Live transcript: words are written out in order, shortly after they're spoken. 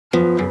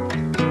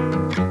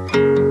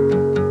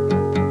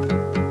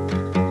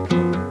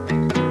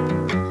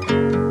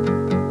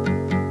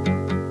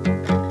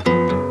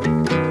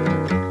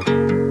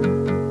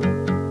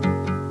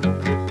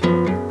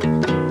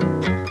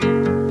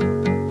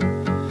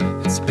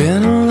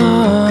been a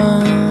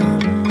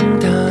long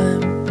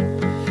time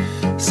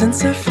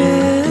since I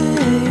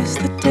faced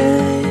the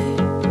day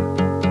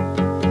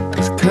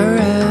with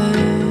courage.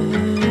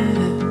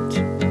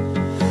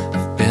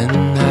 I've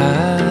been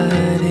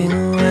hiding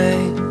away,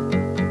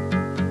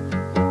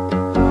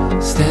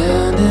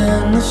 stand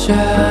in the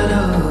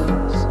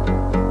shadows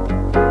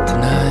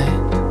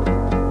tonight,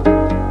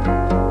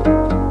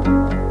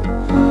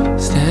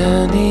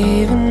 stand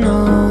even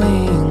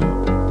knowing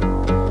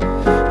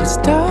it's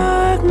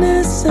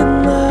darkness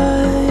and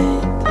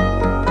light,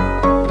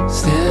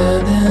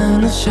 stand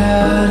in the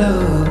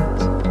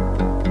shadows,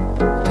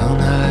 don't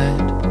hide.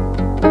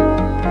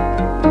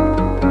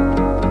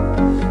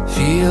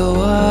 Feel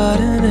what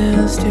it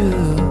is to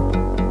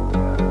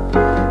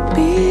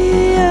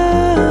be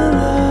alive.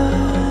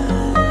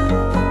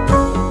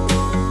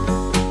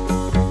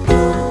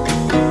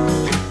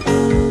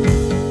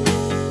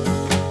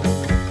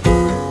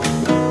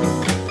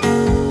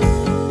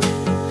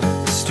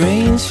 A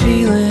strange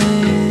feeling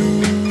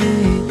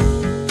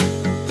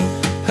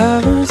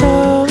hovers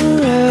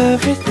over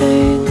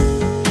everything.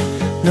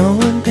 No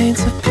one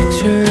paints a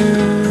picture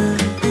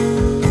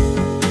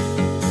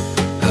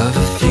of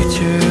a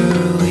future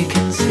we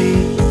can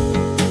see.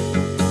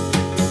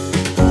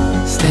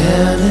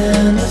 Stand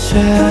in the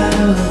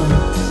shadows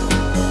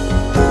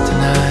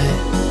tonight,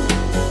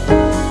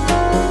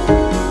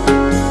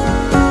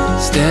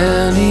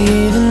 stand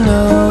even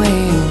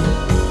knowing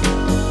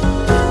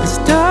there's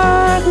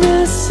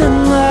darkness and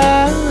light.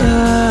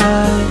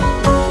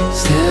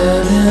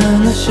 Stand in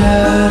the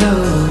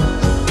shadows,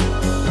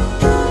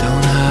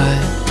 don't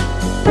hide.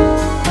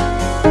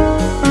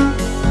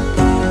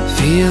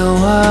 Feel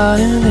what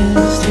it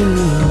is to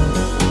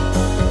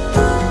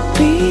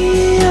be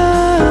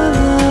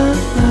alive.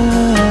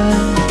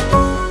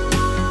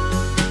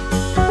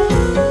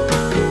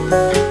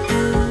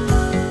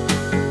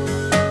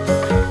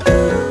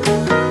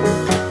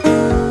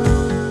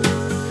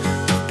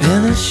 I've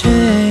been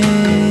ashamed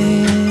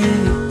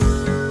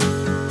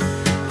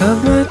of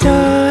my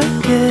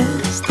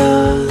darkest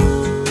thoughts.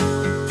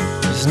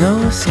 There's no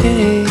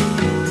escape,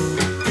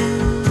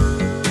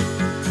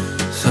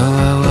 so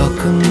I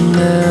welcome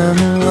them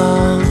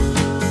along.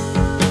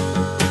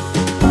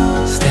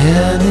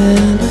 Stand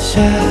in the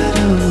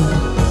shadows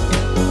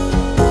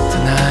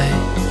tonight,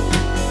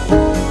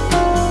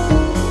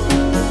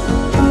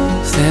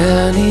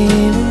 stand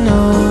even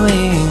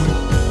knowing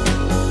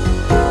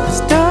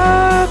there's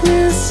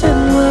darkness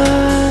and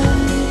light.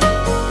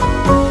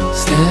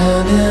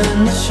 Stand in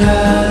the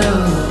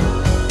shadows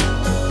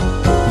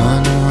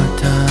one more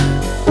time.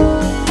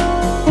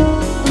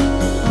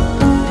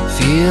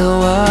 Feel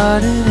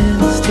what it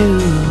is to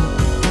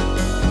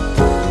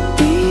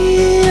be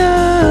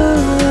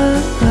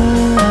alive.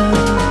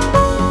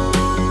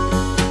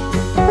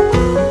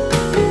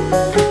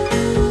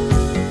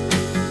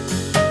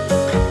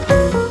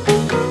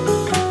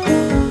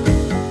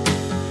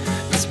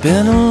 It's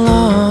been a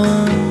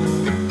long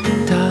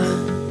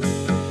time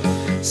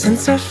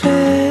since I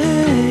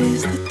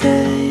faced the day